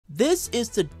This is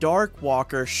the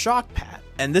DarkWalker ShotPad,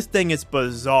 and this thing is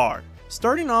bizarre.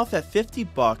 Starting off at 50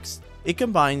 bucks, it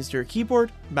combines your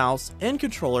keyboard, mouse, and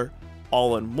controller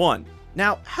all in one.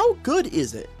 Now, how good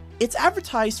is it? It's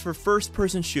advertised for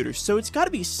first-person shooters, so it's gotta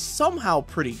be somehow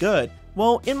pretty good.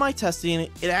 Well, in my testing,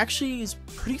 it actually is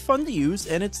pretty fun to use,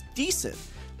 and it's decent.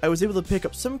 I was able to pick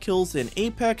up some kills in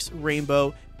Apex,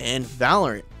 Rainbow, and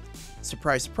Valorant.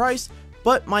 Surprise, surprise,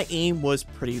 but my aim was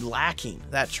pretty lacking.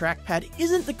 That trackpad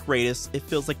isn't the greatest. It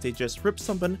feels like they just ripped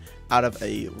something out of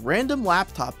a random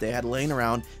laptop they had laying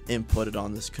around and put it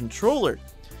on this controller.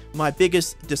 My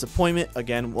biggest disappointment,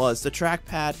 again, was the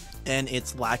trackpad and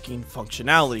its lacking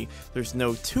functionality. There's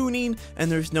no tuning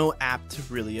and there's no app to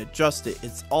really adjust it.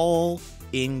 It's all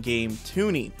in-game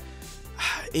tuning.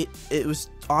 It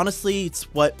was, honestly,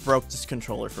 it's what broke this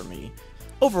controller for me.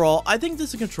 Overall, I think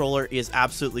this controller is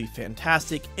absolutely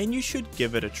fantastic and you should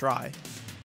give it a try.